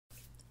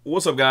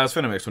What's up, guys?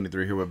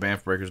 PhantomX23 here with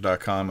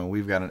BAMFBreakers.com, and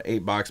we've got an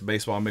 8-box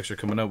baseball mixer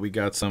coming up. We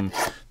got some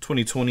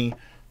 2020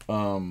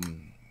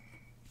 Donruss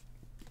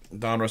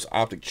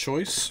Optic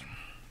Choice.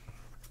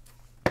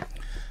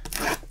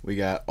 We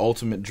got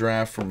Ultimate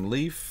Draft from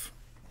Leaf.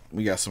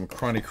 We got some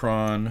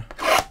Chronicron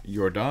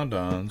Your Don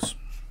Dons.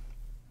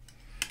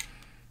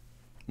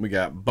 We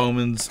got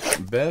Bowman's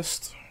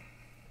Best.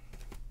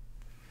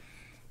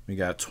 We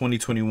got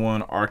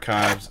 2021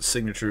 Archives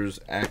Signatures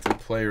Active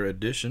Player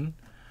Edition.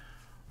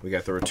 We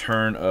got the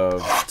return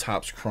of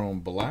Topps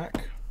Chrome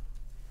Black.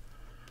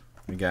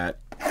 We got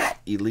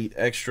Elite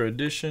Extra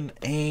Edition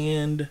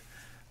and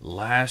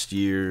last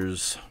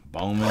year's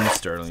Bowman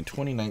Sterling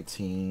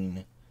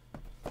 2019.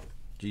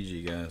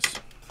 GG, guys.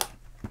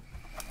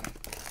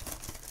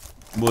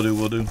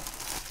 Will do.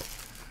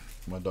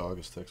 My dog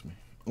is texting me.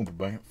 Oompa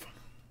BAMF.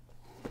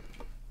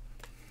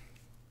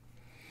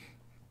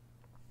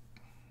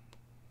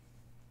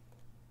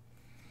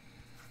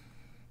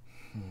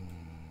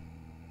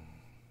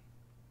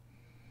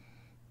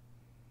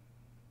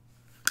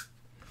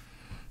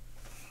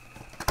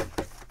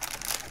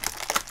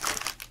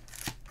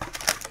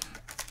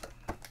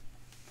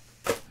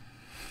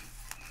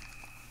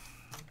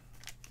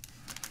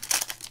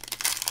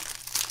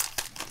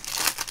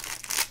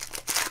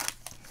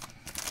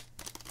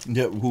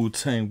 Yep,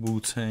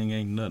 Wu-Tang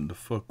ain't nothing to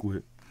fuck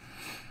with.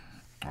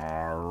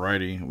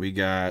 Alrighty, we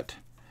got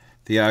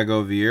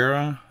Thiago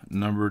Vieira,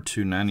 number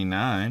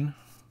 299.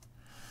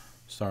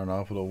 Starting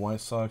off with a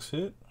White Sox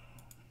hit.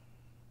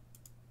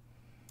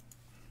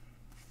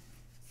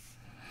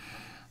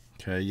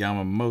 Okay,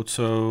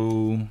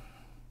 Yamamoto,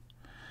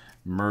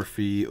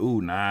 Murphy.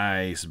 Ooh,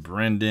 nice.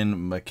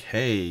 Brendan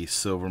McKay,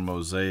 Silver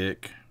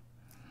Mosaic.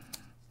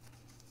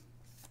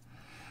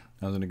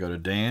 I was going to go to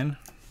Dan.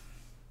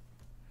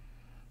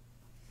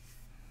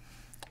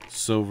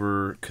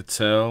 Silver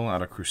Cattell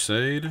out of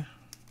Crusade.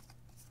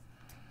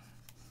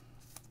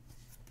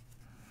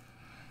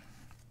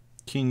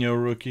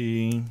 Quino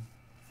rookie.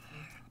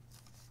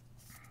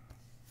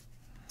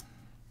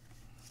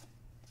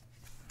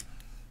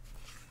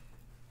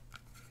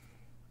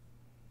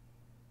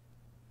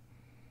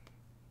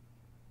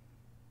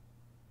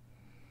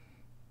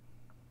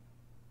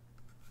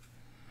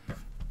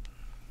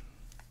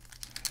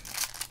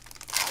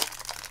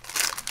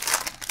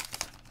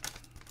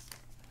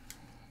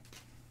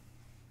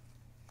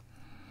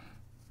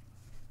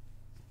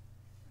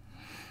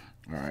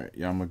 All right,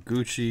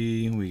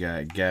 Yamaguchi. We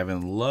got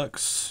Gavin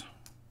Lux.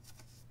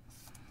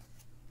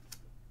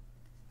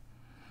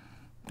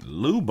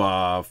 Lou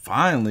Bob.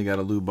 Finally got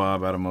a Lou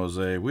Bob out of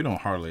Mosaic. We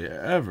don't hardly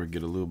ever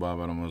get a Lou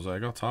Bob out of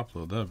Mosaic. I'll top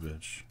load that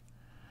bitch.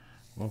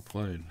 Well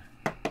played.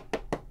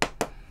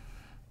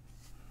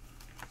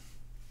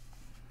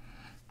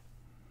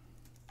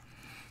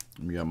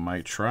 We got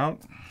Mike Trout.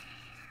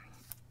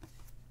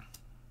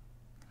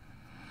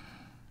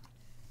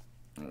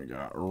 We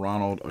got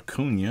Ronald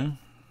Acuna.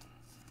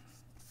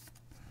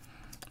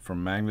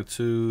 From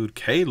Magnitude,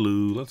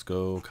 K-Lou, let's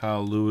go.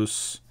 Kyle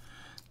Lewis,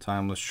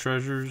 Timeless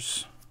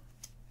Treasures.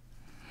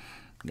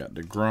 Got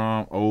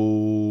DeGrom.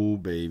 Oh,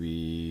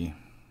 baby.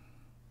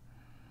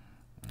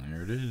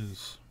 There it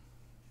is.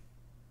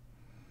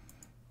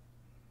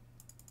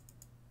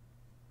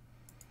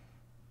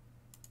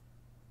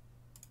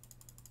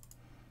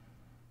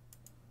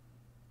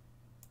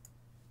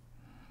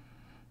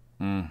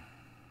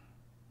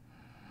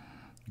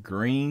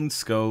 Green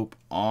Scope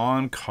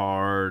on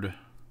card.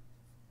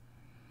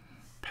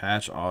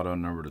 Patch auto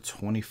number to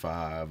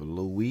 25,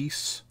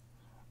 Luis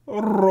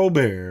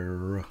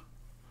Robert.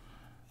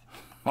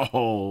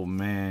 Oh,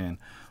 man.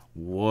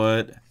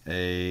 What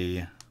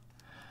a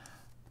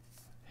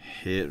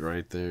hit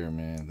right there,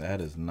 man.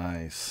 That is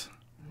nice.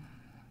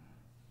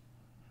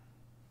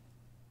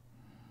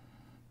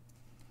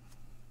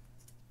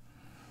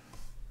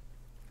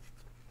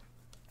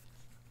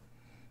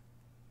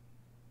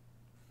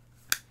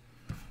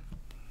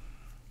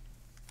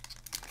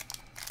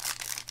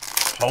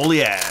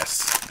 Holy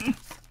ass.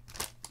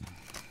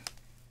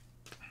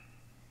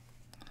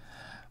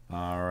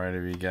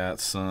 Alrighty, we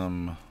got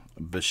some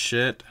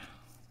Bichette,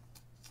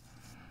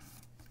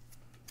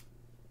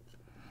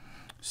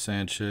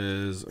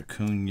 Sanchez,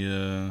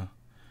 Acuna.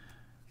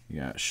 You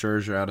got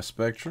Scherzer out of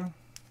Spectra.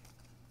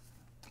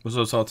 What's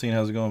up, Saltine?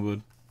 How's it going,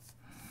 bud?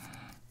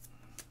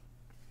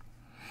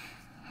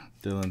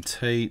 Dylan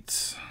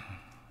Tate,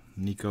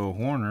 Nico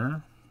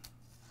Horner.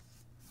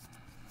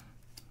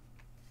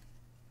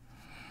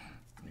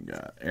 You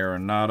got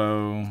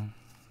Arenado.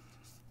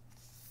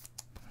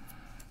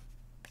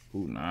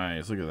 Ooh,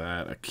 nice. Look at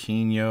that.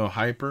 Aquino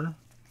Hyper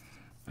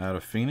out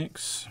of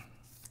Phoenix.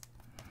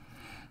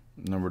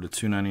 Number to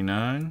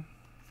 299.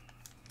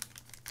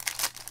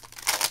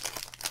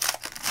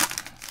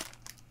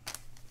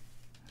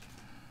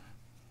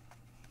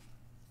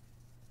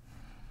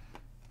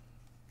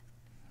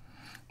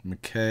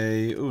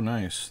 McKay. Ooh,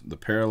 nice. The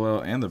parallel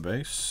and the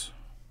base.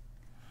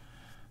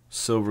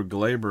 Silver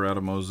Glaber out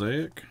of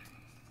Mosaic.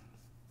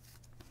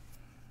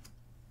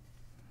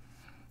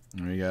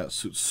 And we got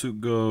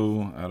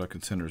Sutsugo out of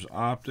Contenders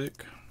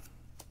Optic.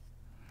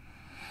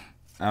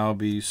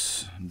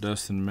 Albies,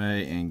 Dustin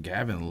May, and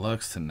Gavin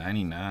Lux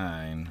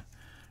 /99.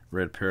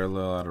 Red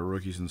parallel out of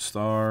Rookies and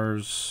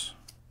Stars.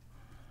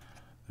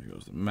 There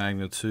goes the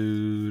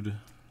magnitude.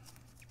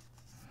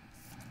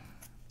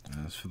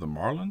 That's for the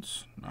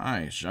Marlins.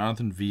 Nice.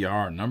 Jonathan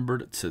VR,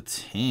 numbered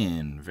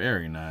 /10.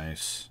 Very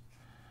nice.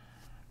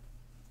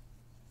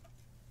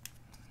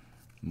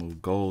 Little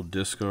gold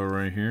disco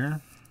right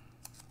here.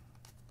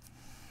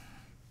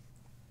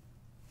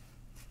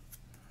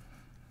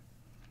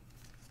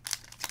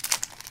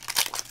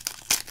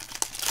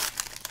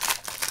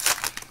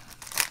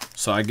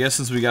 So I guess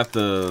since we got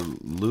the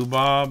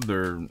Lubob,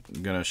 they're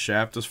going to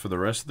shaft us for the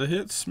rest of the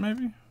hits,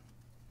 maybe?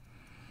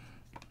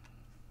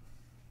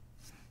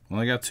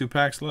 Only got 2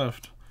 packs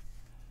left.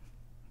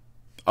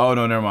 Oh,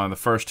 no, never mind. The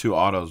first 2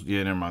 autos.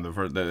 Yeah, never mind.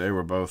 They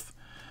were both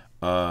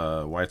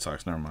White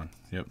Sox. Never mind.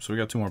 Yep, so we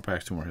got 2 more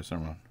packs, 2 more hits.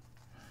 Never mind.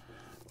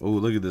 Oh,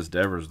 look at this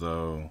Devers,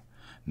 though.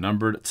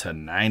 Numbered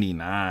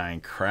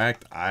 /99.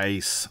 Cracked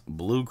ice.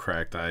 Blue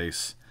cracked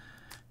ice.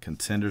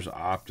 Contenders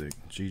Optic.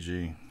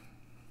 GG.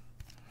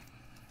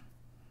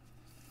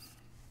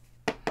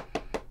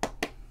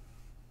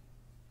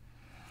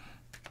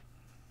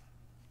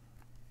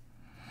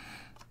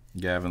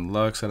 Gavin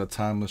Lux out of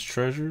Timeless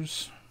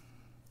Treasures.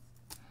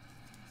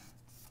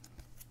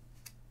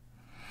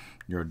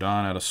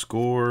 Jordan out of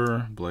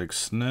Score. Blake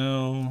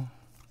Snell.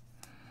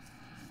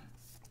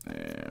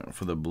 And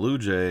for the Blue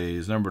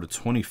Jays, number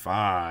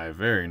 /25.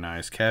 Very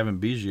nice. Kevin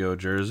Biggio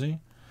jersey.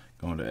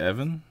 Going to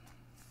Evan.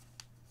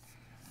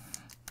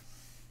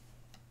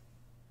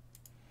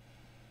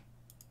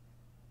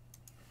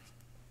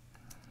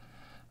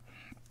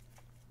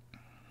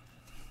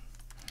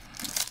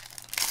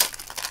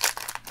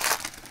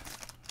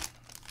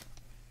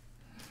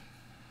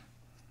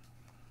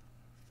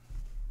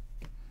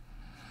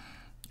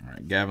 All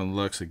right, Gavin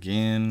Lux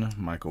again.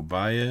 Michael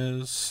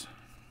Baez.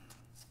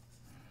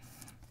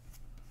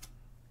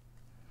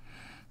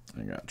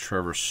 I got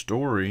Trevor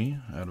Story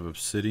out of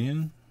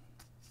Obsidian.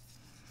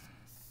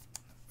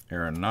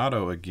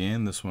 Arenado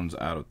again. This one's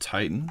out of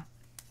Titan.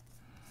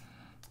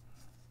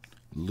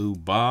 Lou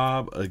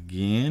Bob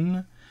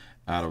again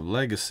out of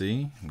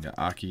Legacy. We got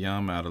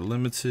Akiyama out of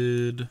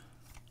Limited.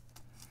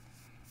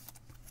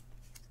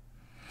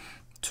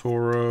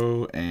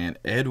 Toro and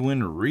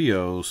Edwin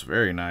Rios.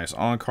 Very nice.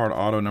 On-card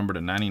auto number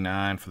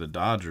 /99 for the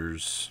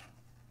Dodgers.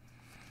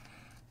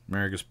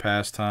 America's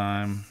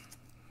Pastime.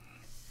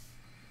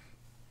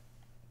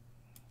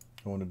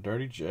 Going to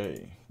Dirty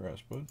J.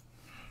 Congrats, bud.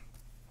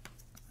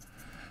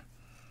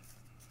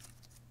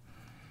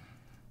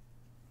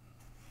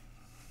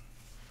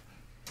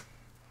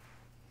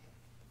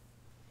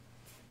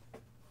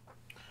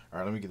 All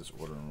right, let me get this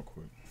order in real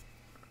quick.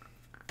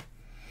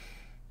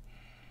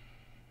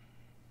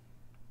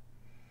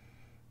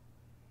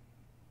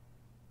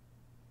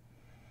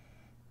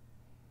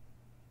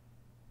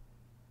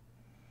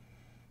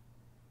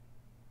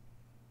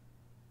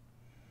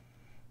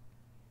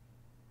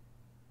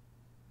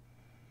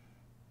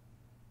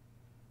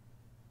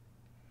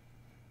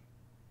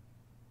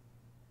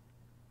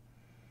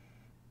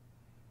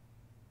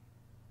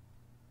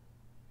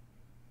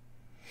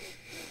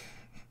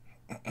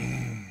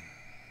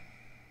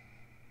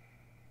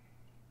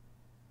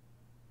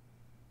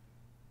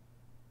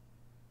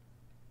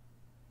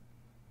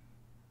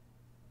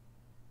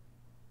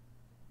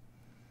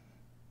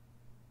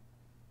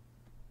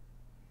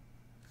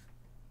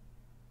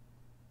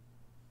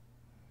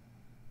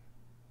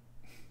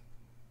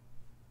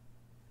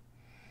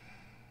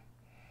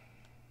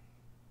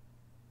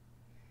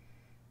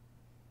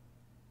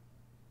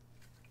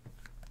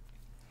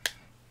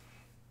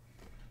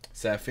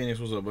 Sat Phoenix,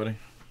 what's up, buddy?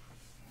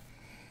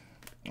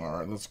 All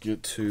right, let's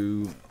get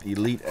to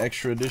Elite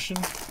Extra Edition.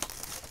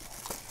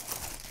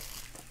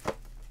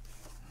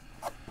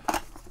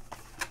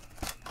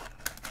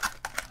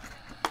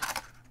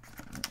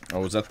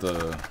 Oh, is that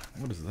the...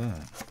 What is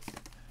that?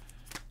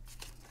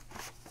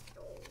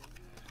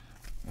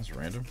 That's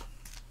random.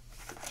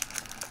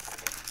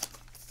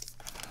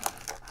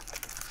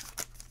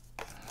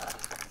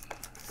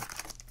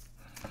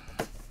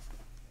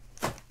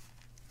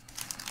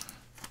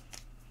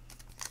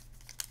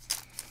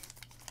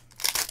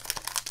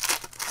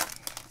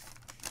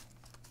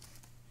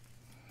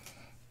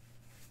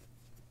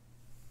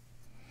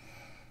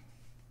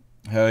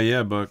 Hell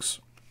yeah, Bucks.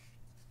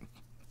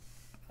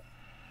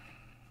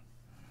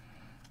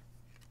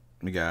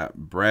 We got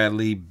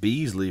Bradley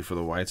Beasley for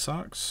the White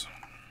Sox.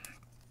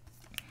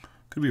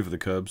 Could be for the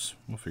Cubs.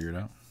 We'll figure it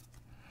out.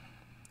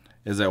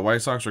 Is that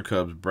White Sox or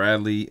Cubs?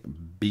 Bradley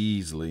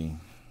Beasley.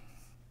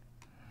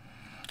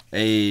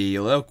 A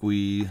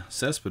Elqui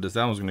Cespedes.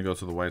 That one's going to go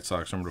to the White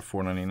Sox. Number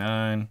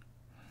 /499.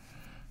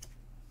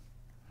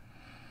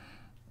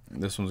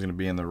 This one's going to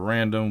be in the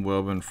random.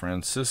 Welbin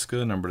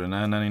Francisca. Number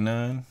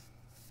 /999.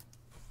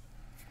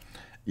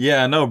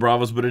 Yeah, I know,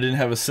 Bravos, but it didn't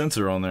have a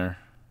sensor on there.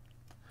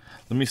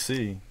 Let me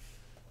see.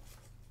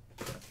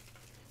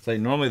 It's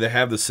like normally they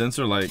have the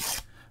sensor, like,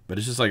 but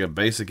it's just like a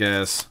basic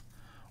ass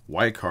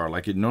white card.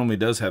 Like it normally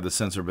does have the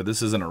sensor, but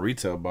this isn't a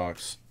retail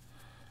box.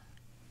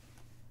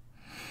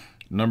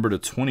 Number to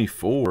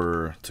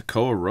 24,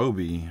 Takoa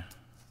Roby.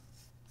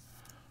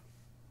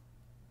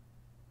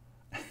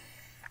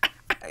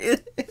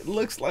 It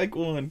looks like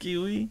one,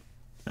 Kiwi.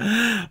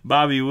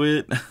 Bobby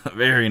Witt.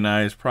 Very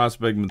nice.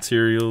 Prospect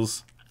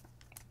Materials.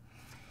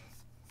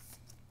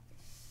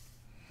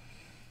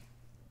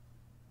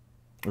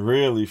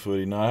 Really,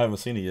 Footy? No, I haven't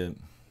seen it yet.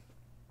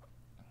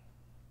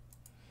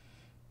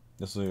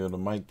 This is the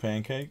Mike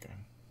Pancake.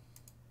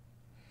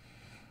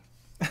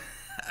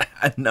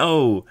 I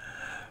know,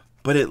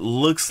 but it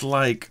looks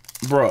like,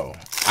 bro,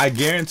 I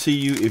guarantee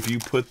you if you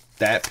put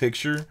that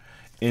picture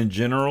in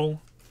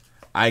general,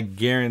 I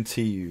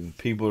guarantee you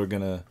people are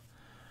going to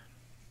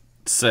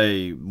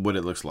say what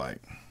it looks like.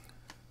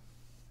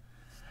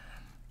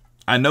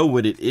 I know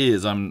what it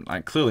is.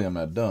 Clearly I'm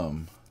not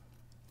dumb.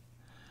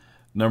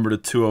 Number to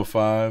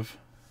 205.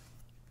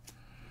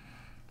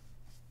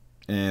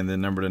 And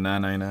then number to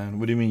 999.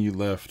 What do you mean you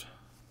left?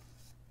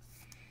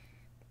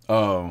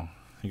 Oh,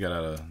 he got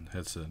out of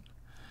headset.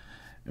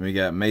 And we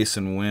got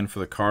Mason Wynn for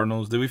the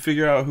Cardinals. Did we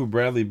figure out who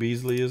Bradley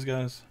Beasley is,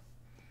 guys?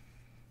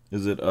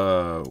 Is it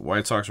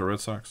White Sox or Red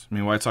Sox? I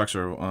mean, White Sox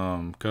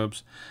or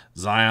Cubs.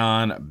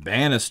 Zion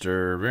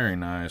Bannister. Very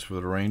nice for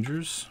the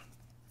Rangers.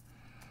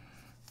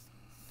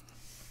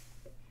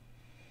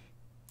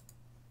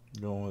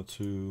 Going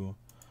to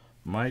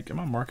Mike. Am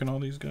I marking all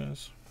these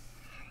guys?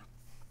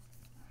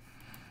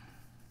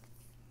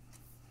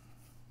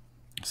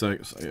 So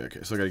okay,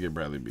 so I got to get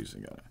Bradley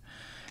Beasley. Got it.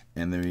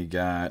 And then we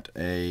got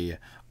a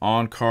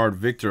on-card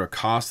Victor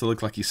Acosta.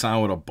 Looked like he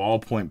signed with a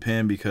ballpoint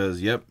pen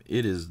because, yep,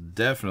 it is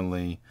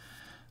definitely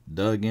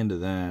dug into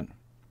that.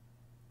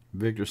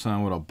 Victor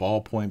signed with a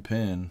ballpoint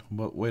pen.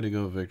 But way to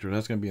go, Victor.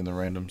 That's going to be in the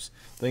randoms.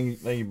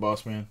 Thank you,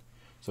 boss man.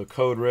 So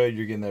code red,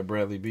 you're getting that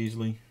Bradley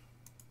Beasley.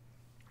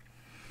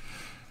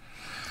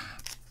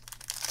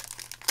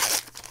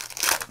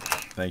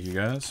 Thank you,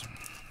 guys.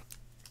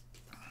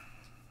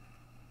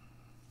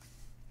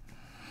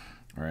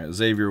 All right,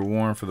 Xavier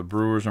Warren for the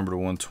Brewers, number to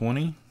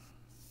 120.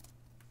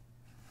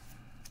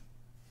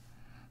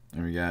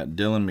 And we got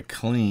Dylan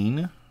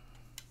McLean,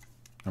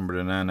 number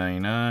to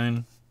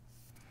 999.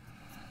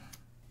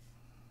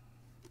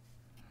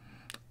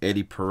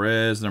 Eddie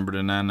Perez, number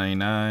to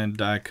 999,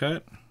 die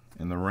cut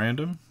in the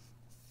random.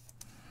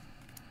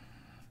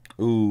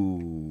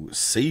 Ooh,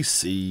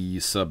 CC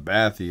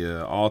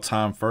Sabathia,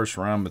 all-time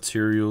first-round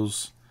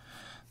materials.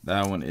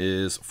 That one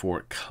is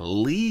for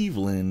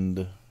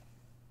Cleveland.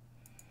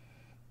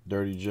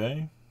 Dirty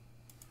J.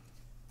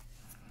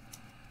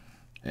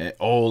 And,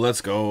 oh, let's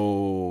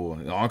go.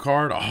 On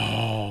card?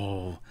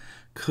 Oh,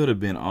 could have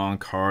been on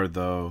card,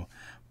 though.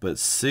 But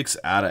 6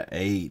 out of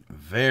 8.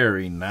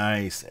 Very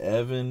nice,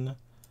 Evan.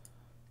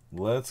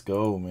 Let's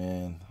go,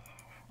 man.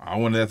 I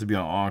wanted that to be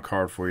on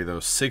card for you, though.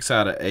 6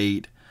 out of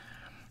 8.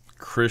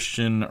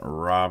 Christian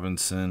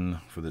Robinson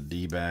for the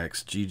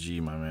D-backs.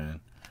 GG, my man.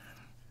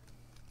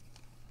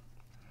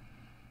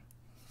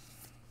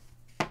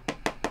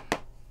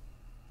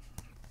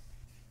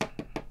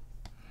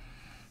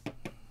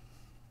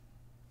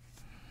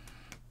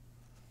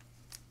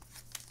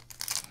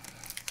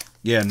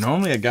 Yeah,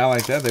 normally a guy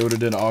like that, they would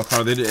have done all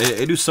card.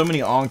 They do so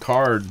many on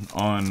card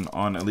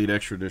on Elite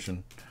Extra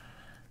Edition.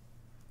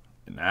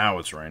 Now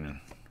it's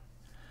raining.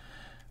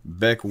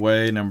 Beck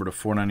Way, number to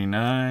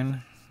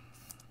 499.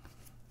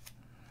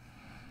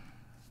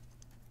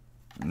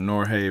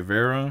 Norge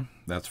Vera,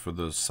 that's for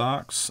the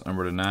Sox,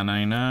 number to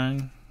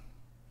 999.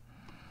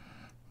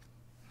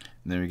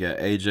 And then we got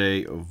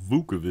AJ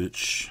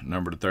Vukovic,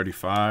 number to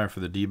 35 for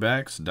the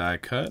D-backs, die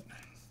cut.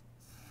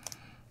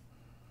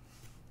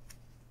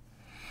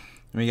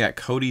 And we got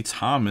Cody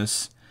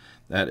Thomas.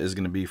 That is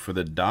going to be for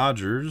the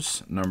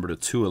Dodgers, number to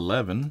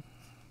 211.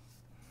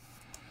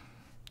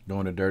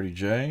 Going to Dirty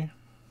J.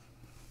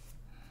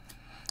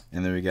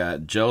 And then we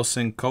got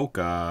Jelson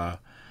Coca.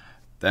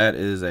 That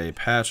is a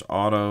patch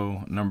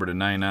auto, number to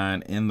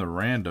 99 in the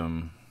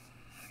random.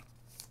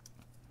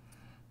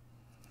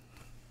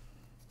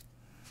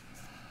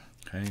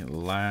 Okay,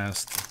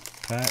 last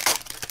pack.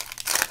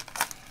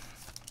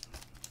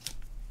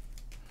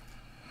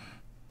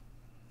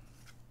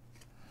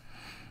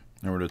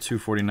 Number to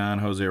 249,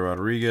 Jose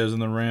Rodriguez in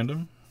the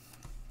random.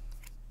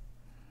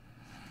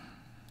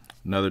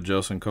 Another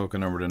Jelson Coca,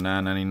 number to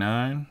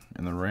 999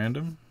 in the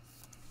random.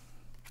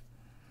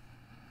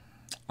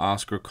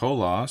 Oscar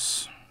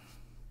Colas.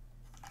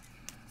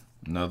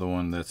 Another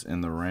one that's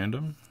in the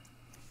random.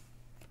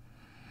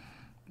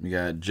 We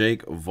got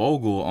Jake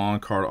Vogel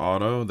on-card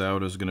auto.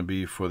 That is going to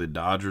be for the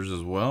Dodgers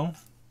as well.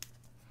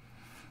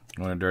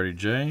 Going to Dirty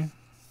J.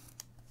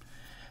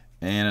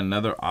 And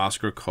another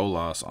Oscar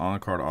Colas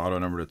on-card auto,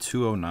 number to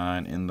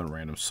 209 in the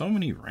random. So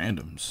many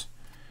randoms.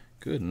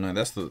 Good night.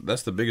 That's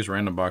the biggest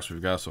random box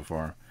we've got so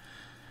far.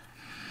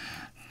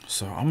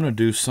 So I'm gonna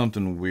do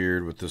something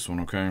weird with this one,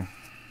 okay?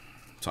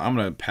 So I'm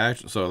gonna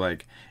patch. So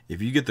like,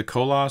 if you get the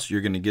Colas, you're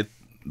gonna get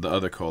the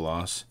other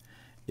Colas.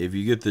 If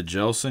you get the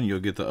Jelson, you'll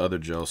get the other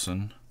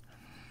Jelson.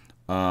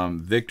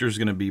 Victor's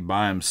gonna be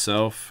by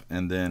himself,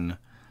 and then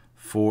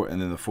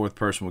the fourth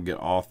person will get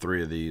all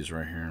three of these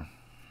right here.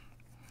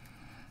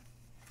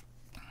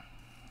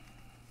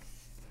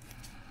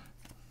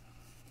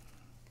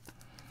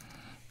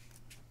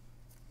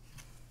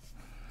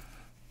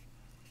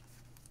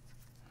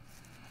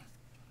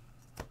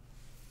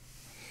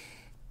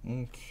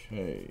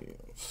 Okay,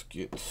 let's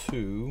get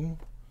to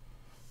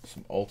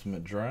some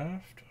Ultimate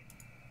Draft.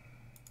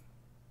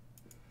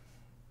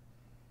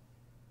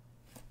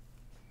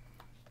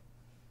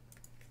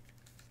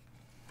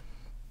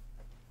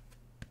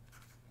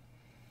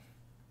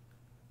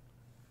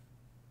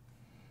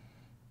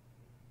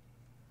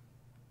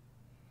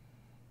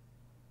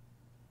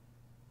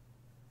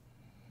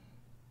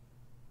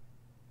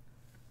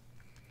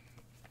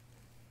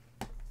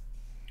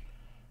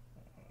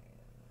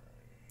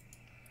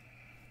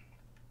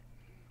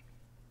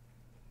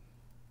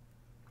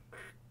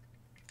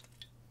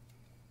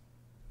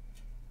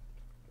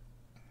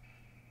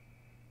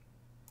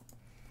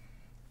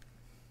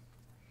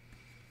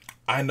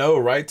 I know,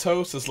 right,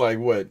 Toast? It's like,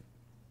 what?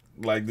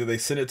 Like, did they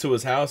send it to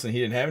his house and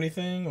he didn't have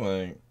anything?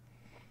 Like,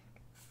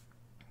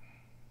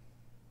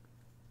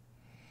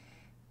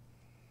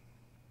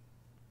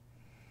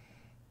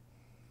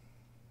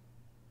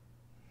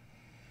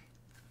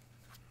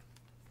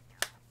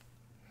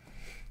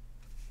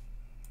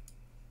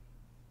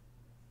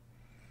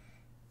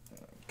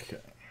 okay.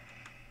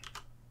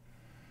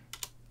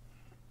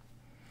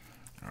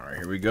 All right,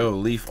 here we go.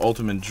 Leaf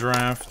Ultimate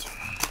Draft.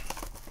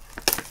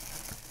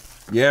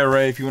 Yeah,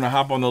 Ray, if you want to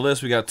hop on the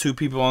list, we got 2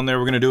 people on there.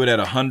 We're going to do it at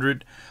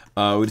 100.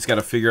 We just got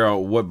to figure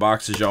out what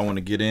boxes y'all want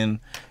to get in.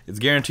 It's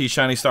guaranteed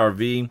Shiny Star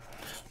V.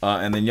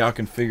 And then y'all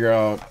can figure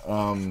out,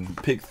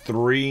 pick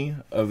 3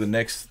 of the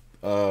next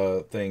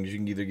things. You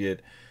can either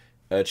get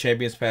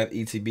Champions Path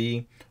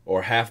ETB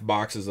or half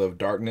boxes of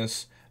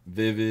Darkness,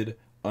 Vivid,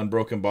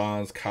 Unbroken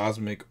Bonds,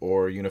 Cosmic,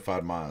 or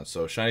Unified Minds.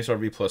 So Shiny Star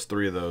V plus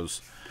 3 of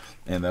those.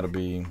 And that'll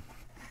be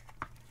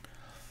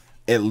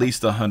at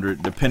least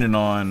 100, depending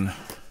on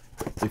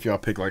if y'all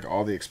pick like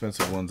all the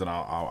expensive ones, and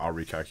I'll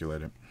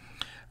recalculate it.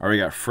 All right, we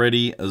got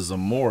Freddie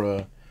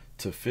Zamora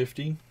to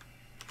 50.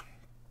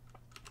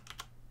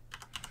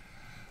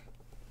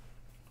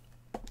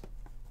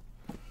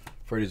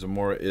 Freddie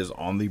Zamora is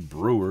on the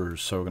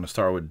Brewers, so we're gonna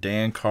start with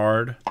Dan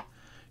Card,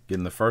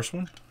 getting the first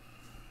one.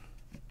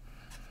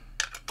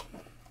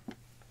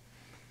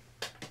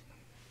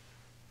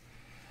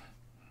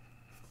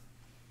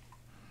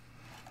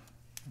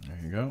 There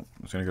you go.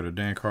 It's gonna go to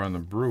Dan Card on the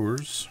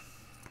Brewers.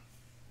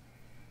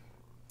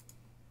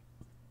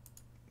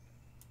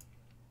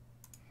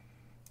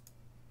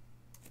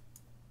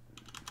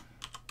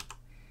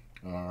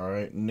 All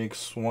right, Nick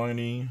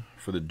Swiney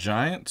for the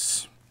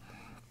Giants.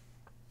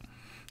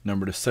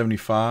 Number to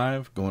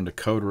 75, going to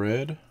Code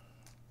Red.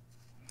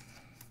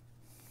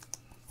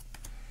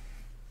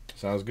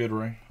 Sounds good,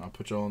 Ray. I'll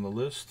put you all on the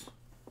list.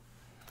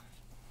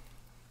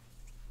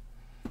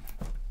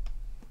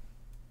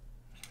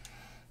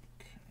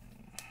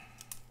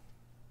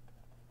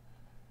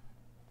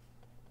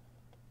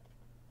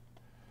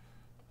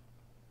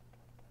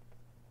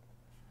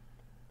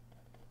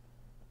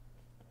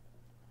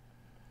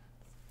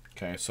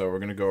 Okay, so we're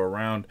going to go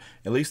around.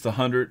 At least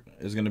 100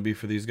 is going to be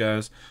for these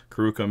guys.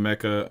 Karuka,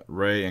 Mecha,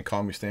 Ray, and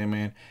Call Me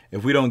Stanman.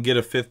 If we don't get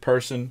a 5th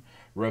person,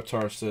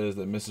 Reptar says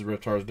that Mrs.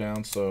 Reptar's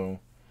down. So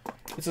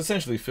it's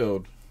essentially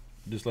filled.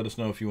 Just let us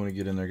know if you want to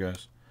get in there,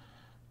 guys.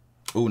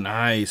 Oh,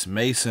 nice.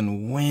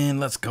 Mason Win.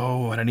 Let's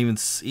go. I didn't even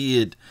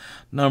see it.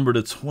 Number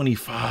to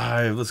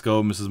 25. Let's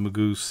go, Mrs.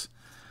 Magoose.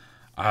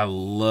 I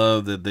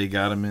love that they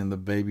got him in the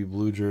baby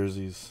blue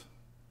jerseys.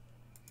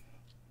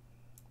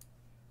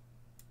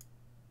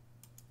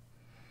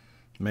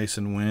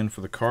 Mason Win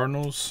for the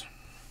Cardinals.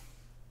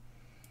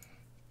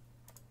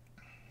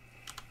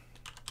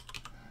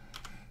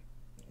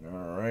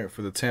 All right,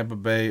 for the Tampa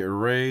Bay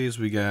Rays,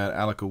 we got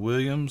Alika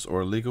Williams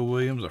or Alika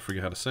Williams. I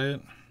forget how to say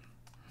it.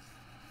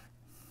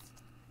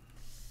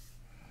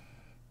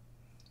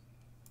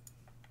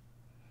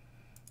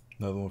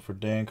 Another one for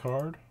Dan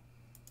Card.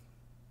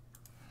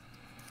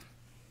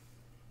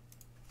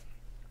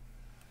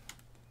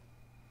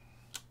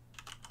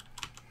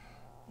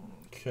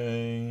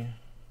 Okay.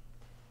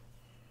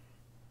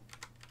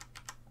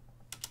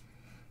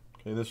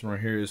 Okay, this one right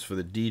here is for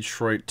the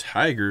Detroit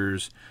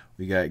Tigers.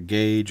 We got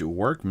Gage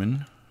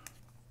Workman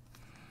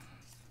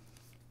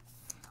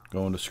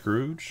going to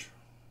Scrooge.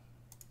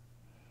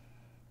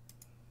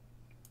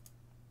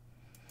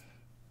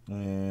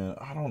 And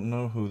I don't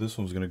know who this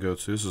one's going to go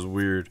to. This is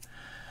weird.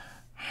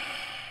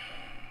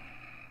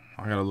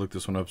 I got to look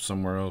this one up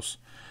somewhere else.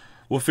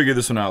 We'll figure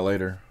this one out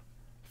later.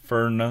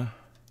 Fernand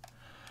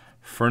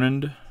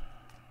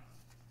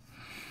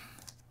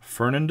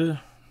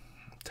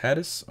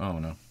Tatis? I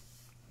don't know.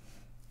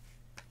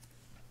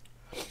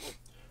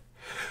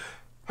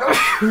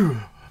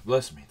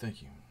 Bless me,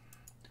 thank you.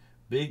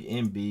 Big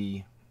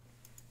MB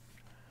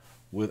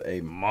with a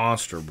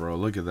monster, bro.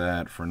 Look at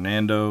that.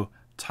 Fernando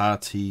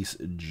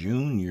Tatis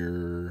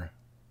Jr.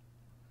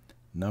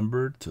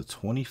 Numbered to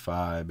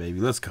 25, baby.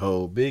 Let's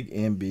go. Big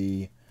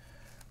MB.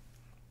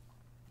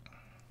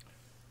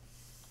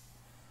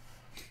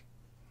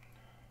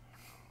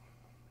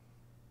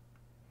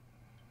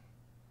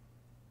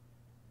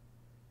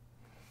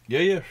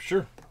 Yeah,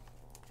 sure.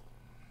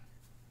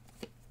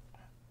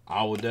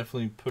 I will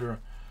definitely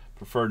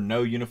prefer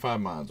no Unified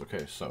Minds.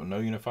 Okay, so no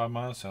Unified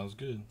Minds sounds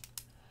good.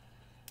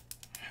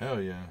 Hell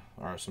yeah.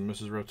 All right, so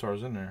Mrs.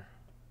 Reptar's in there.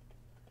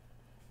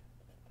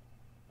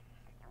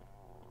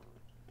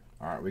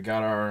 All right, we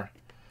got our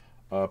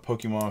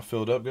Pokemon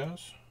filled up,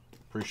 guys.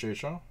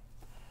 Appreciate y'all.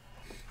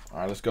 All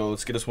right, let's go.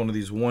 Let's get us one of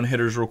these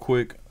one-hitters real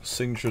quick.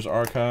 Signatures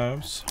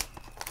Archives.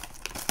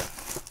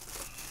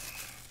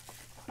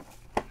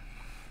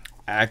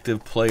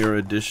 Active Player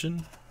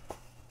Edition.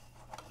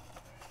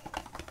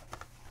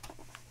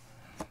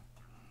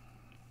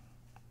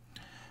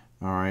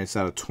 All right, it's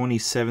out of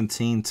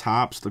 2017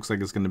 Topps. Looks like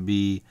it's going to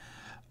be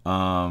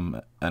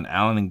an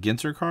Allen and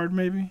Ginter card,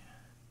 maybe.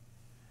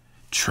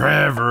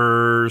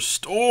 Trevor.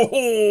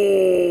 Oh,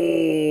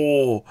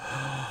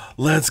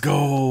 let's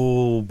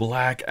go.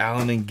 Black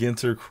Allen and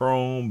Ginter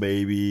Chrome,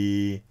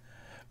 baby.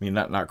 I mean,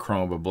 not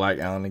Chrome, but Black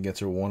Allen and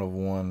Ginter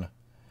 1/1.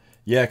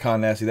 Yeah, Con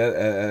Nasty.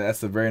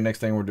 That's the very next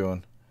thing we're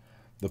doing.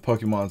 The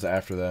Pokemon's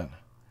after that.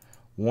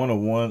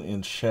 1/1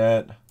 in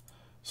chat.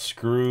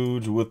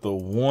 Scrooge with the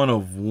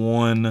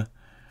 1/1.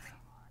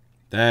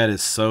 That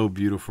is so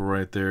beautiful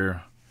right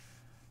there.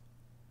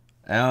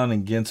 Allen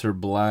and Ginter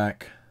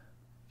Black.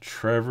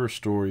 Trevor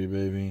Story,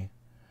 baby.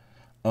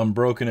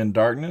 Unbroken in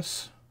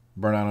Darkness.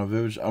 Burnout on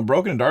Vivid.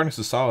 Unbroken in Darkness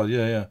is solid.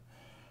 Yeah.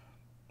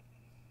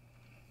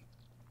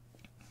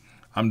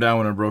 I'm down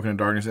with Unbroken in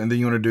Darkness. And then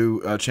you want to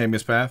do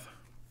Champion's Path?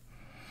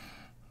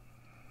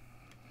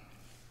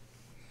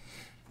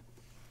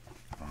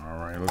 All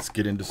right, let's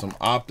get into some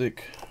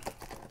Optic.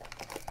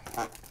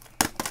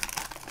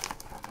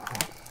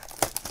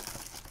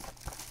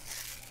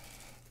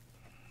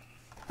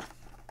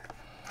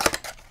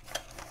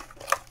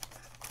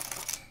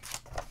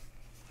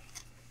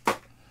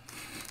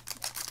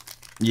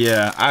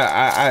 Yeah,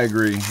 I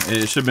agree.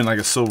 It should have been like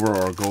a silver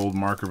or a gold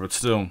marker, but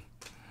still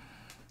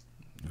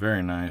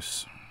very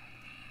nice.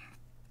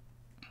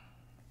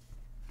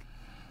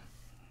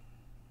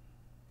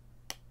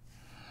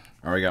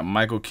 All right, we got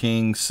Michael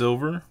King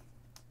Silver.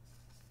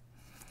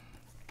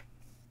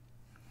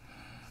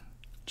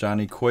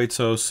 Johnny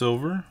Cueto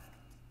Silver.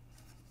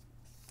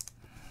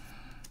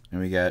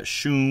 And we got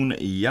Shun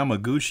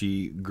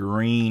Yamaguchi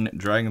Green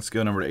Dragon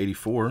Scale number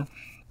 84.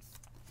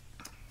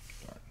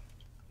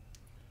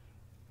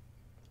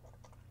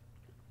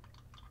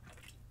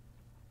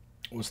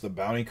 What's the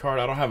bounty card?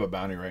 I don't have a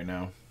bounty right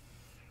now.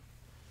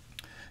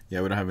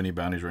 Yeah, we don't have any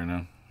bounties right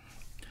now.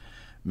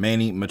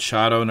 Manny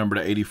Machado, number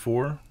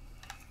 84.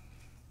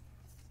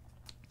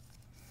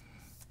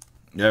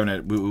 We haven't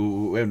had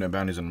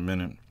bounties in a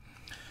minute.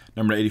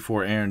 Number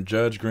 84, Aaron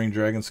Judge, Green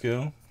Dragon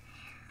Scale.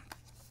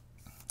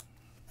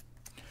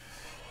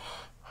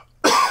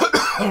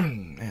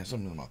 Man,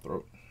 something in my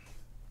throat.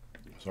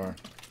 Sorry.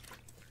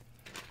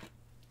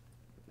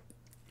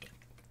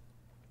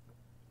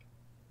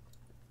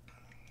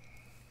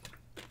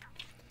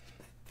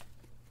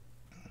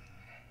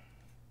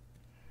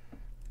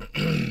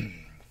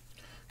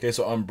 Okay,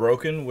 so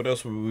Unbroken. What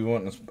else would we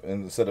want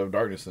instead of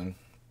Darkness then?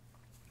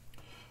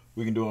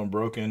 We can do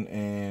Unbroken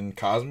and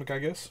Cosmic, I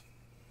guess.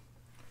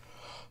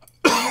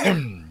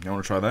 You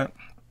want to try that?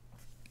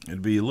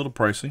 It'd be a little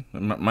pricey.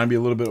 It might be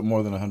a little bit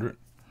more than 100.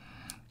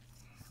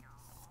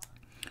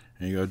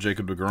 There you go,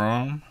 Jacob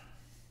deGrom.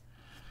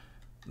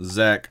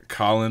 Zach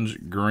Collins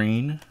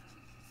Green.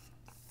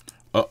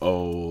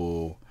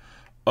 Uh-oh.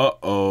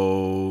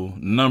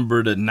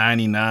 Number to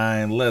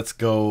 99. Let's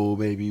go,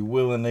 baby.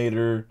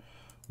 Willinator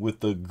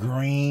with the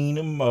green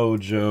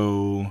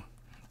mojo.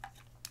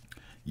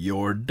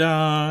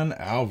 Yordan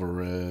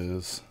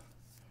Alvarez.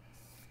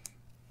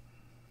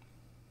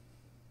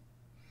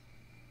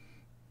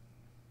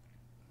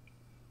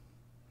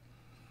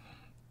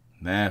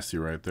 Nasty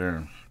right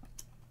there.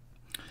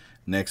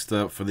 Next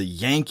up for the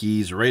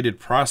Yankees, rated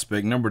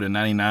prospect number to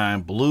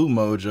 99, blue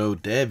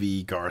mojo,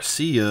 Devi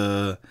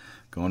Garcia.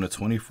 Going to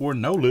 24,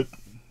 Nolit.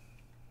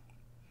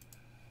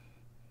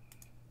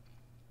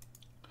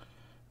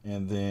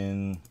 And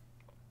then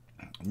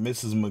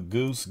Mrs.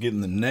 Magoose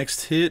getting the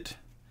next hit.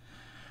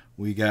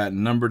 We got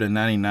number to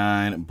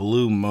 99,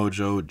 blue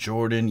mojo,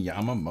 Jordan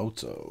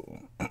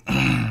Yamamoto.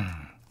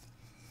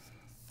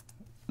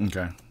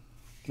 Okay.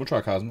 We'll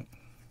try Cosmic.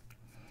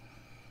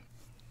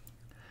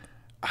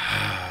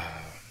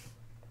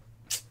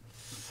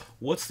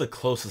 What's the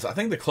closest? I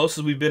think the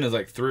closest we've been is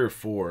like 3 or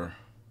 4.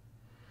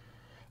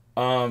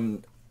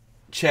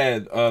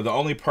 Chad, the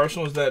only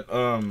personals that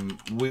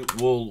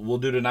we'll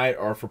do tonight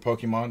are for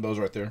Pokemon. Those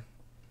right there.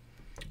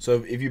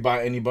 So if you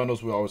buy any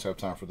bundles, we always have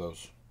time for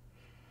those.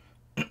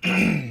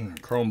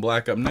 Chrome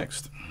Black up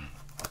next.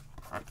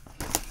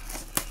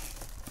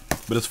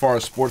 But as far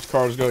as sports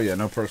cards go, yeah,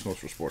 no personals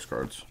for sports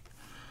cards.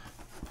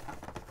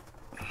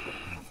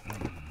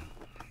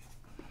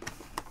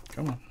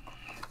 Come on.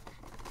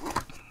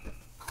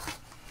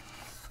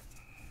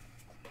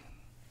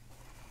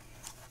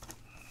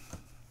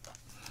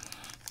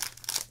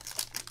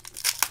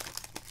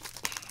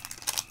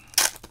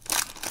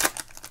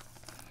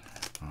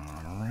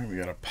 We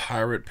got a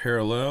Pirate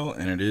Parallel,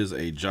 and it is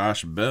a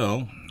Josh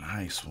Bell.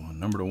 Nice one.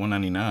 Number to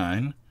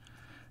 199.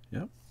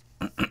 Yep.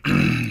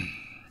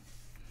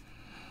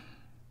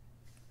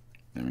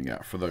 Then We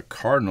got for the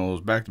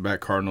Cardinals, back-to-back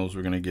Cardinals,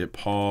 we're gonna get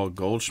Paul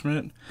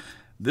Goldschmidt.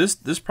 This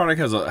product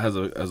has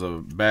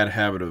a bad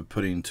habit of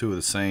putting two of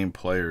the same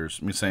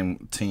players,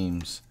 same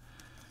teams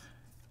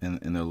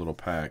in their little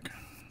pack.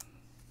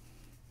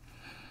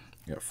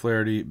 We got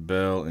Flaherty,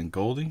 Bell, and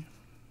Goldie.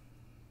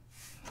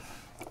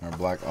 Our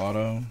black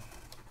auto.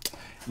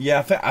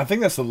 Yeah, I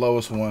think that's the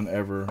lowest one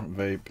ever,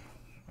 Vape.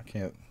 I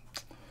can't.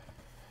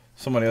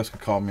 Somebody else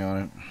could call me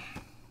on it.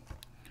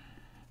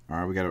 All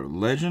right, we got a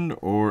legend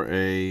or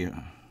a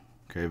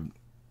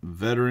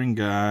veteran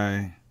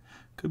guy.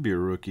 Could be a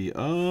rookie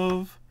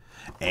of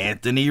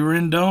Anthony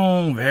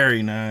Rendon.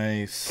 Very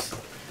nice.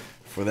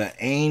 For the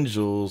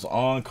Angels,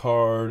 on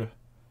card,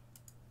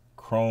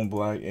 chrome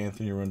black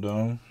Anthony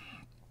Rendon.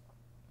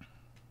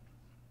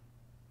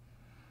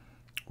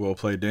 Well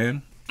played,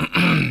 Dan. All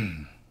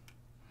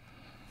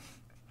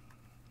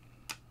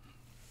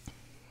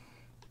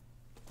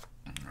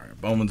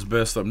right, Bowman's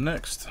Best up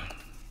next.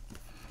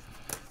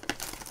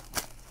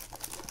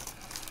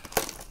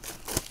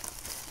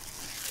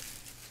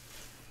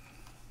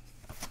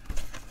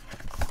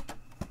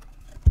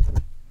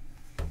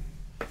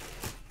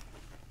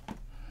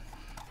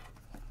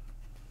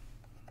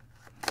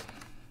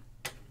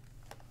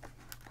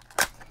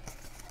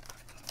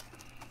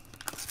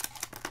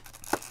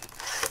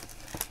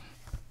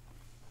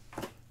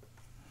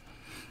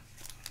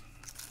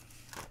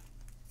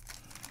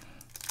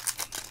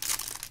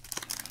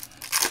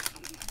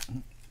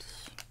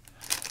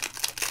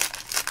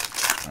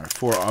 All right,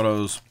 4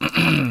 autos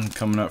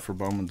coming up for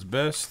Bowman's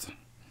Best.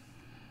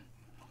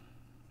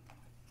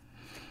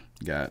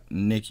 Got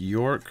Nick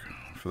York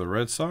for the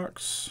Red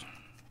Sox.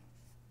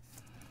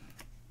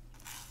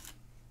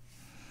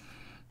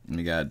 And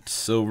we got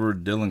silver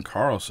Dylan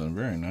Carlson.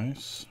 Very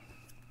nice.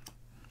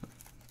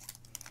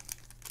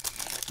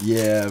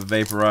 Yeah,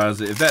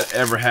 vaporize it. If that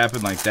ever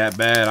happened like that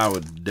bad, I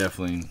would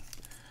definitely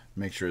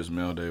make sure his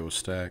mail day was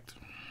stacked.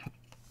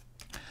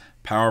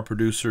 Power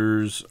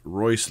Producers,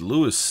 Royce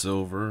Lewis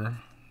silver.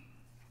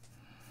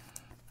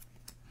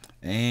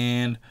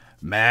 And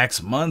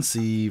Max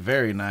Muncy,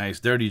 very nice.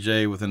 Dirty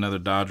J with another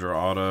Dodger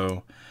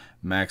auto.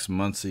 Max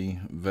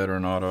Muncy,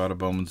 veteran auto out of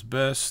Bowman's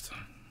Best.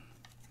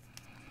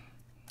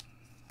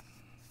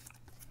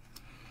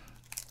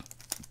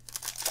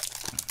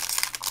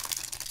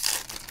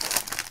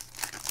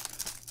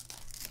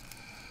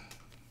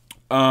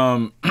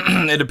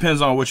 It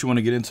depends on what you want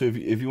to get into.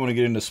 If you want to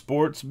get into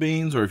sports,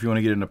 Beans, or if you want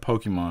to get into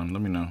Pokemon,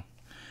 let me know,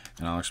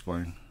 and I'll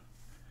explain.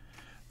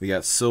 We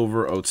got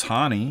silver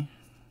Ohtani.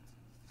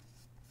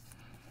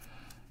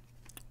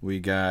 We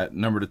got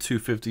number to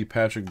 250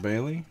 Patrick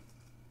Bailey.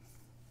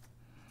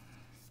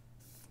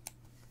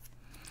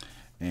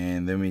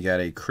 And then we got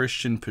a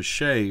Christian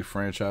Pache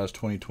franchise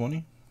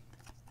 2020.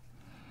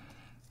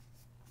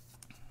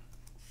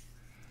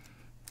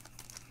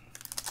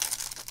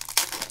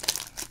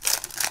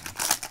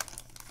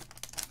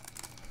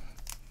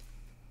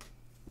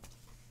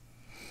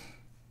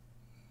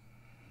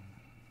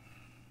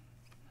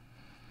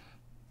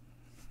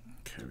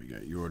 Okay, we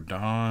got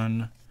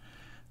Jordan.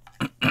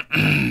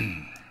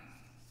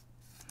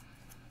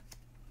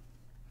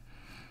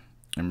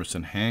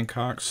 Emerson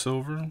Hancock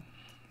silver.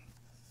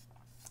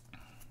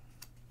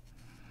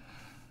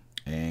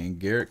 And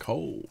Garrett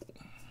Cole.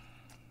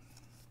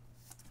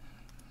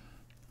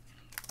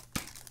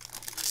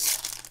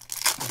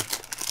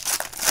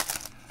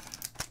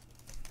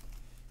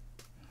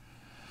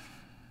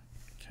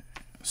 Okay.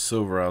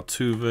 Silver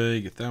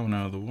Altuve, get that one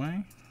out of the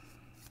way.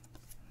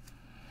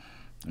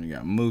 And we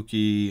got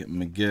Mookie,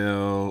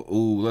 Miguel.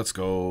 Ooh, let's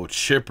go.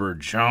 Chipper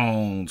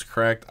Jones,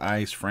 cracked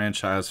ice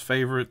franchise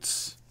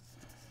favorites.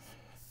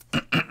 I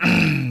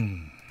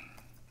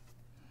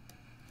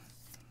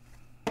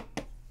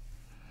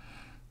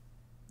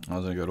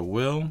was going to go to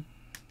Will.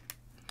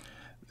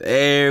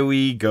 There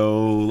we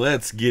go.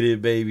 Let's get it,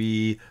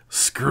 baby.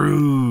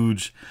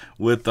 Scrooge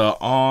with the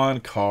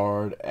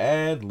on-card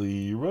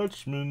Adley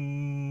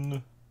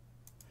Rutschman.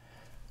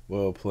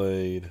 Well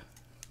played.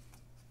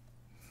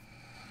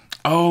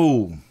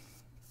 Oh,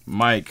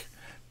 Mike.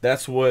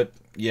 That's what,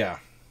 yeah.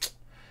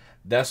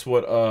 That's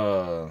what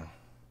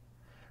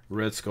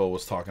Red Skull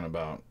was talking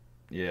about.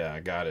 Yeah, I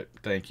got it.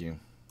 Thank you.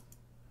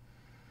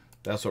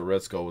 That's what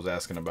Red Skull was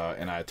asking about,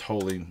 and I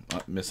totally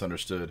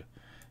misunderstood.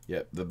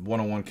 Yep, the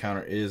one-on-one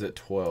counter is at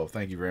 12.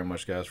 Thank you very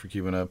much, guys, for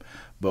keeping up.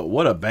 But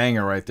what a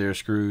banger right there,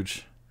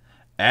 Scrooge.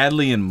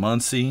 Adley and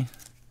Muncy.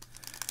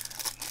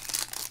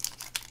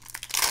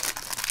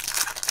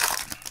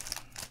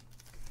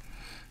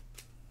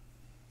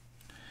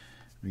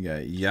 We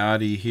got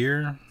Yachty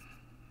here.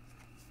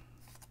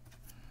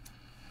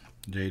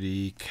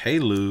 JD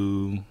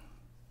Kalu.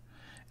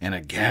 And a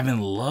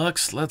Gavin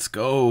Lux. Let's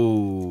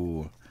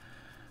go.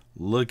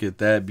 Look at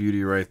that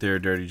beauty right there,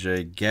 Dirty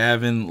J.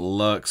 Gavin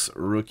Lux,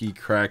 rookie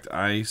cracked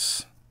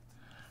ice.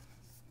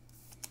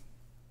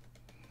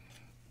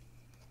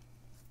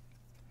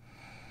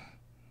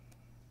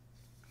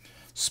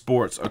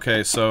 Sports.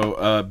 Okay,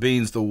 so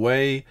Beans, the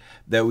way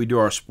that we do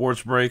our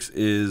sports breaks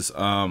is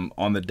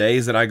on the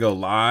days that I go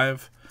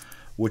live,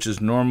 which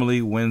is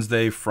normally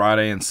Wednesday,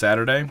 Friday, and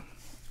Saturday.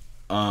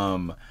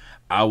 I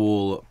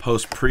will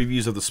post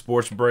previews of the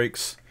sports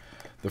breaks,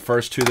 the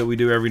first 2 that we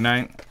do every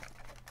night,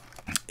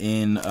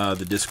 in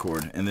the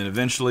Discord. And then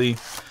eventually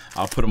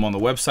I'll put them on the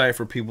website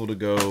for people to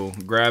go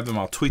grab them.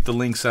 I'll tweet the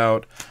links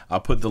out.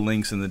 I'll put the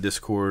links in the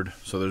Discord.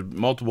 So there's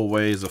multiple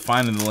ways of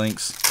finding the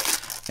links.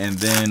 And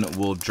then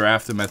we'll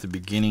draft them at the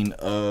beginning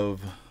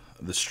of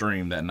the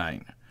stream that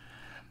night.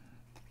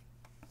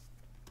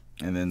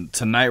 And then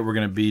tonight we're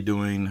going to be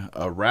doing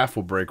a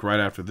raffle break right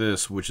after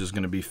this, which is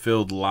going to be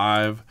filled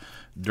live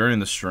during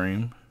the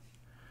stream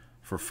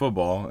for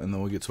football. And then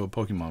we'll get to a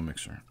Pokemon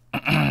mixer.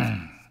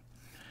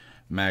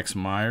 Max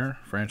Meyer,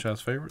 franchise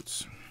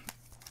favorites.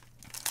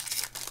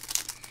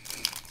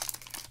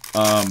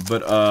 Holy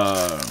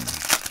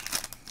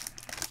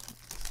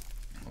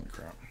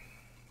crap.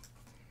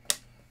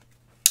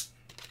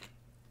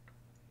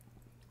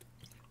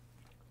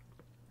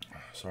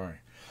 Sorry.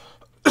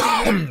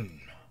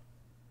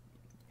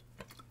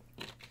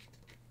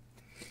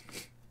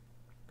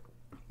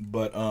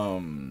 But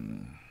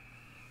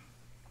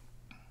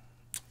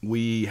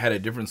we had a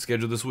different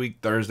schedule this week,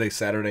 Thursday,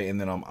 Saturday, and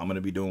then I'm going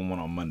to be doing one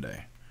on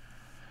Monday.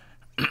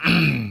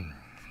 Damn.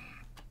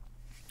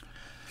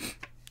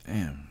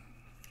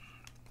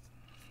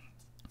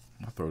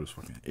 My throat is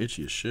fucking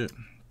itchy as shit.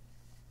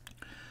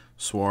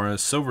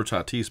 Suarez, Silver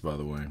Tatis, by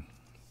the way.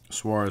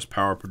 Suarez,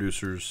 Power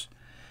Producers,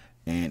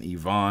 and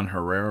Yvonne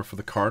Herrera for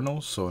the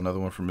Cardinals. So another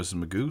one for Mrs.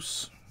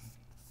 Magoose.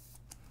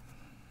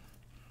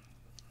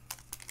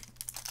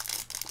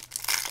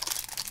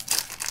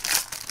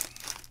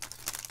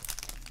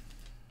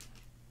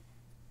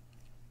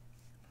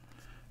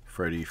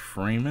 Freddie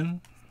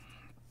Freeman.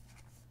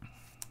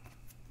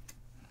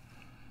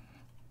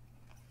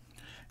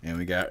 And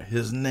we got,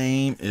 his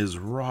name is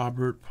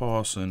Robert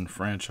Paulson,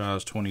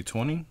 franchise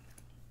 2020.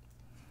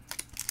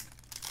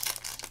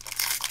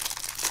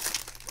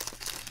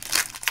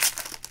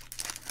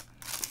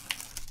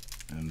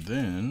 And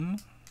then,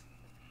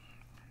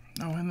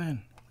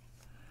 man,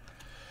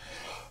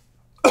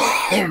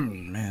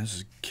 this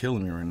is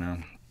killing me right now.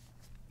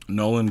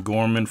 Nolan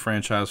Gorman,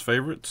 franchise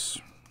favorites.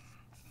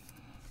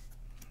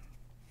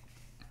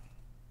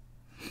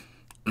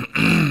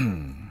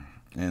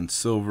 And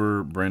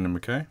silver, Brendan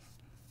McKay,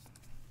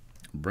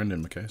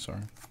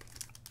 sorry.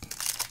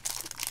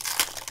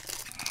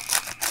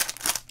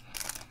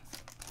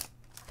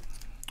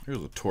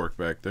 Here's a Torque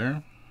back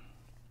there.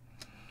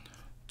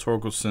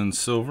 Torkelson,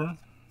 silver.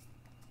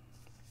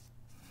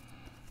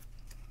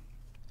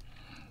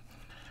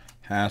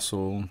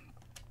 Hassel,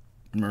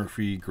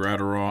 Murphy,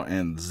 Gratterall,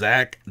 and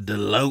Zach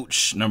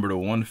DeLoach, number to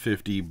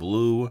 150,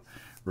 blue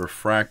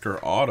refractor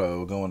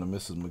auto, going to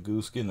Mrs.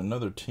 Magoose, getting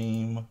another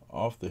team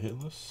off the hit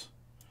list.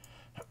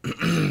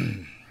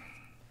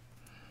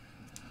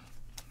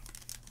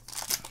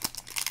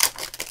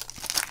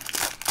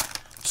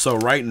 So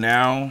right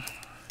now,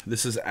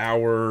 this is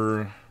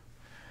our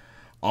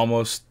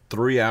almost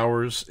 3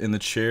 hours in the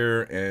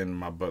chair, and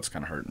my butt's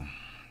kind of hurting.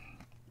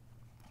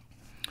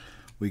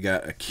 We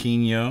got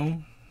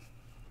Aquino.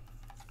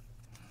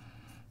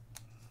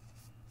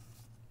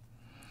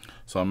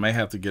 So I may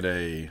have to get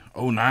a,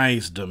 oh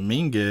nice,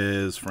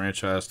 Dominguez,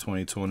 franchise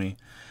 2020.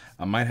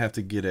 I might have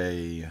to get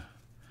a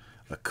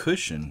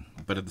cushion,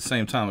 but at the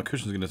same time, the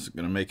cushion is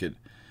gonna make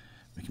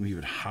me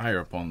even higher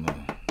up on the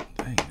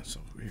thing. It's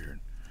so weird.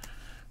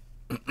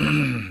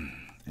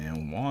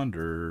 And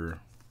Wander.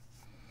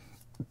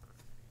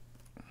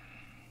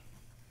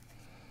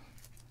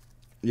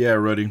 Yeah,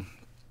 Ruddy.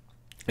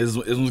 This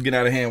one's getting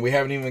out of hand. We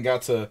haven't even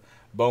got to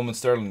Bowman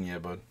Sterling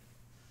yet, bud.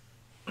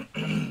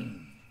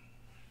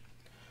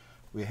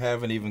 We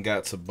haven't even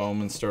got to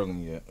Bowman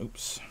Sterling yet.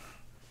 Oops.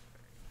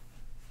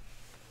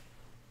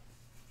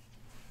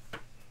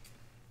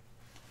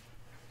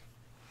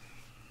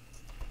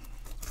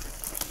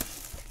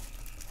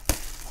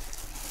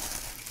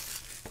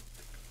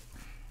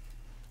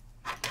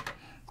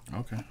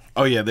 Okay.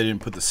 Oh, yeah, they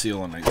didn't put the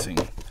seal on 19.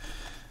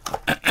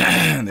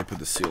 They put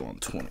the seal on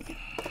 20.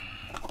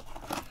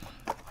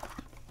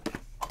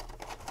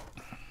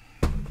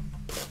 I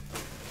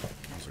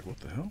was like, what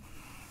the hell?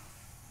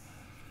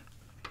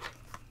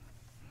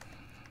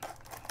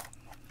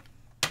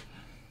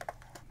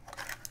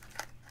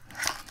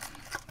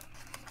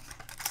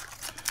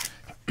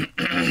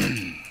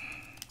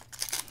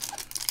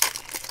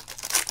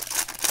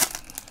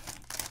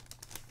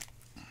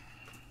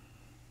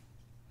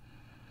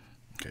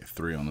 Okay,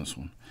 3 on this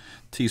one.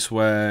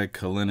 T-Swag,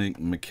 Kalinick,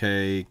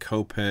 McKay,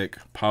 Kopech,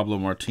 Pablo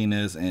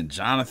Martinez, and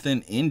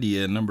Jonathan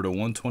India, number to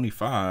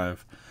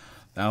 125.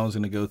 That one's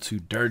going to go to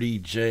Dirty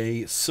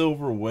J,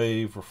 Silver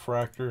Wave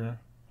Refractor.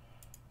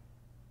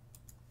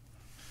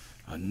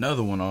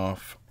 Another one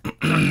off.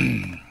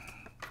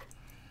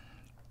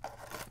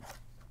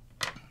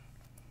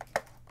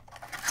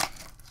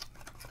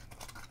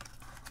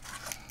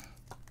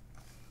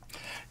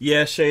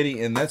 Yeah,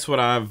 Shady, and that's what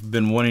I've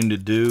been wanting to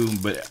do,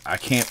 but I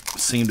can't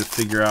seem to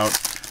figure out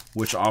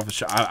which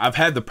office. I've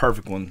had the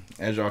perfect one,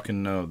 as y'all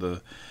can know.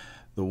 The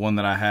one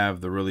that I have,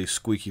 the really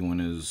squeaky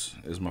one,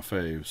 is my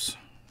faves.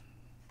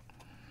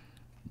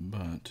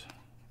 but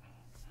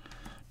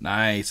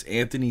nice.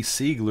 Anthony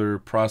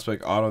Siegler,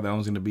 prospect auto. That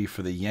one's going to be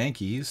for the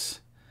Yankees.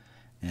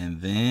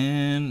 And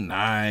then,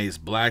 nice.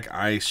 Black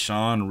Ice,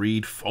 Sean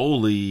Reed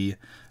Foley,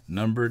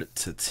 numbered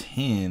to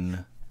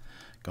 10.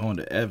 Going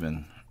to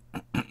Evan.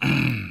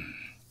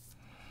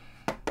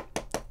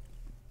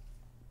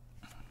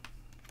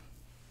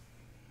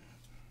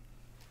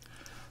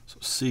 So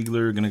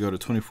Siegler going to go to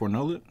 24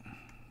 Nolet.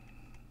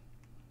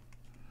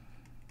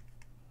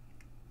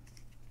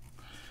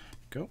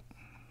 Go.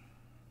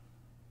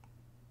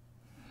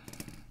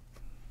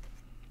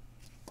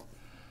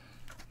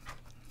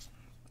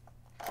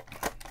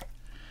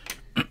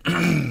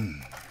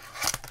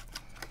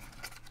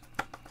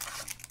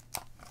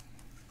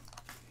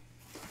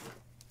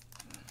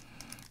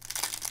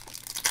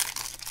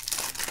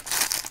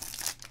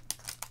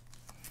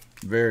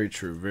 Very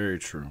true, very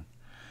true.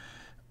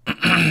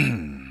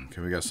 Okay,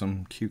 we got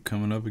something cute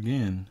coming up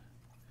again.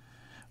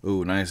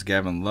 Ooh, nice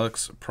Gavin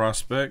Lux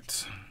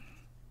prospect.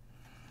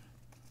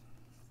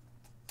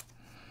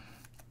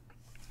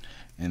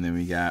 And then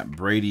we got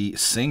Brady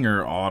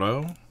Singer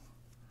auto.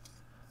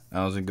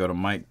 That was going to go to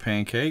Mike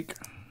Pancake.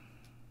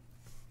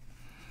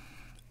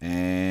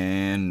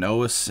 And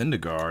Noah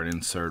Syndergaard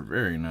insert.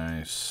 Very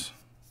nice.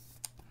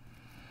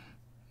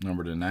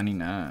 Number to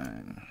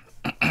 99.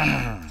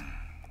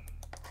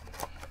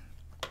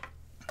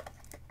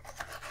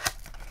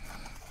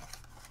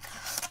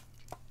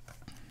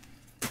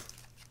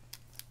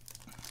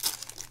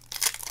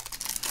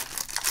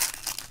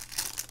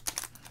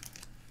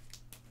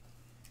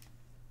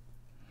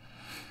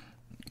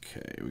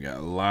 Okay, we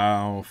got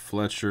Lau,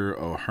 Fletcher,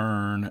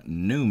 O'Hearn,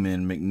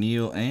 Newman,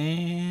 McNeil,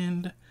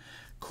 and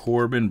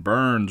Corbin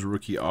Burns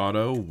rookie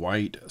auto,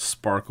 white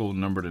sparkle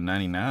number to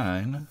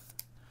 99.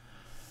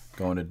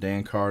 Going to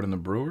Dan Card and the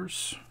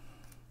Brewers.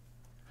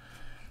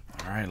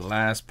 All right,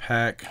 last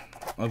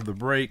pack of the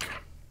break.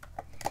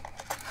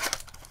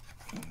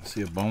 Let's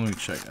see a bone. Let me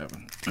check,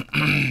 Evan.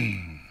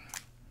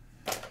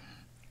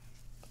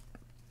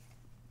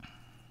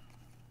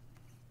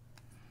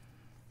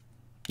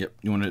 Yep,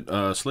 you want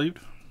it sleeved?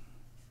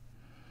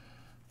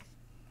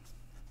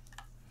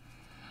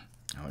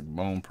 I like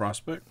bone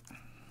prospect.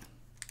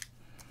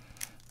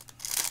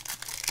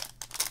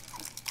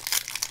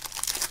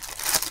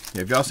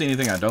 Yeah, if y'all see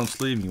anything I don't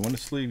sleeve and you want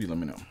to sleeve, you let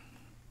me know.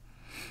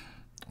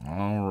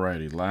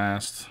 Alrighty,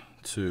 last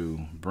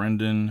two.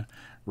 Brendan,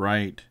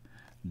 Wright,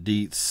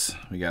 Dietz.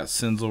 We got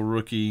Senzel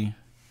rookie.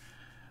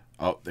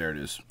 Oh, there it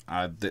is.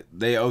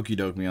 They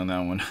okey-doke me on that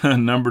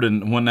one. Numbered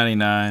in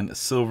 199,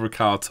 silver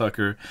Kyle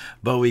Tucker.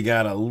 But we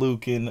got a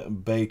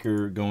Lucan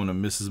Baker going to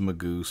Mrs.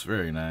 Magoose.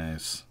 Very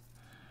nice.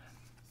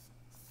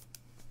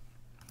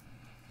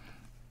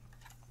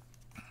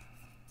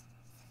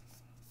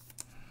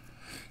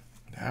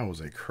 That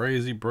was a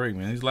crazy break,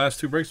 man. These last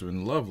two breaks have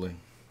been lovely.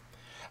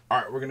 All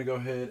right, we're going to go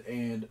ahead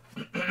and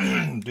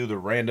do the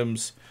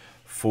randoms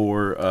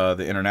for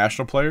the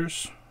international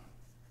players.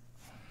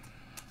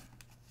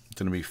 It's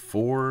going to be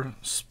 4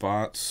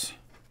 spots.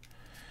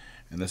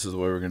 And this is the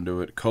way we're going to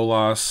do it.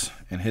 Colas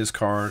and his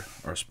card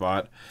are a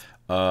spot.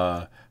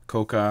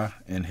 Coca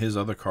and his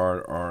other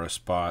card are a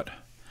spot.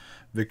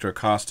 Victor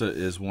Acosta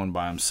is one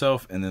by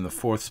himself. And then the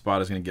 4th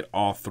spot is going to get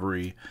all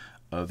 3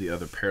 of the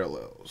other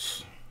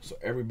parallels. So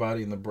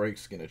everybody in the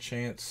break's get a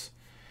chance.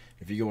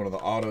 If you get one of the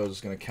autos, it's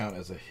going to count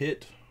as a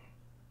hit.